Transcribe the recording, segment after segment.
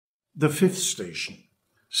The fifth station.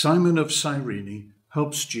 Simon of Cyrene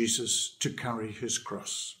helps Jesus to carry his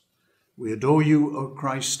cross. We adore you, O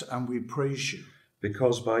Christ, and we praise you,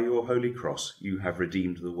 because by your holy cross you have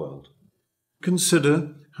redeemed the world.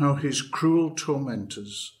 Consider how his cruel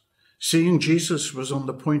tormentors, seeing Jesus was on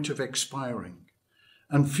the point of expiring,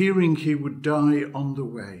 and fearing he would die on the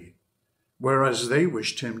way, whereas they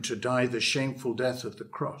wished him to die the shameful death of the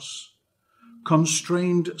cross,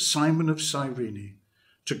 constrained Simon of Cyrene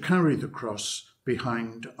to carry the cross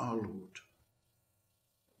behind our Lord.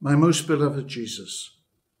 My most beloved Jesus,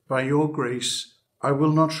 by your grace, I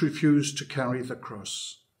will not refuse to carry the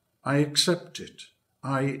cross. I accept it.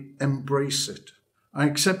 I embrace it. I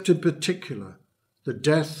accept in particular the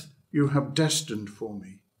death you have destined for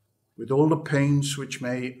me, with all the pains which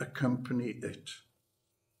may accompany it.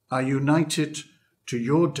 I unite it to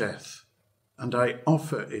your death, and I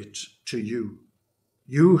offer it to you.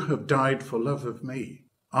 You have died for love of me.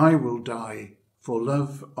 I will die for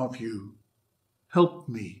love of you. Help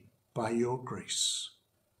me by your grace.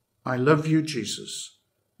 I love you, Jesus,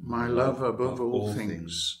 my love above all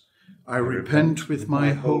things. I repent with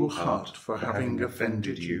my whole heart for having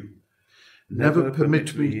offended you. Never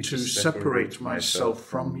permit me to separate myself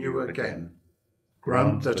from you again.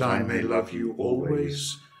 Grant that I may love you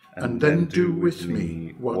always, and then do with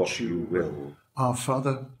me what you will. Our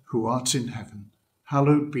Father, who art in heaven,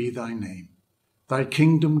 hallowed be thy name. Thy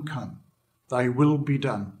kingdom come, thy will be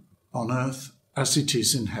done, on earth as it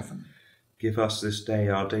is in heaven. Give us this day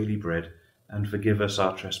our daily bread, and forgive us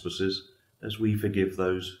our trespasses, as we forgive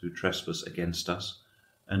those who trespass against us.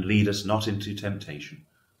 And lead us not into temptation,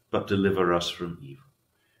 but deliver us from evil.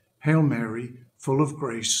 Hail Mary, full of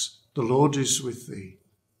grace, the Lord is with thee.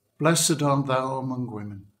 Blessed art thou among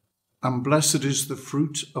women, and blessed is the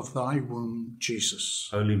fruit of thy womb, Jesus.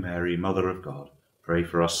 Holy Mary, Mother of God, pray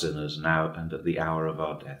for us sinners, now and at the hour of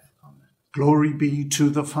our death. Amen. Glory be to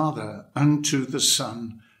the Father, and to the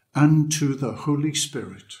Son, and to the Holy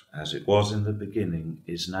Spirit. As it was in the beginning,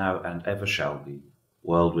 is now, and ever shall be,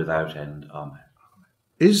 world without end. Amen.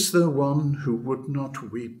 Is there one who would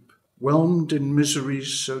not weep, whelmed in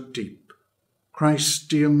miseries so deep, Christ's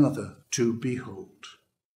dear mother to behold?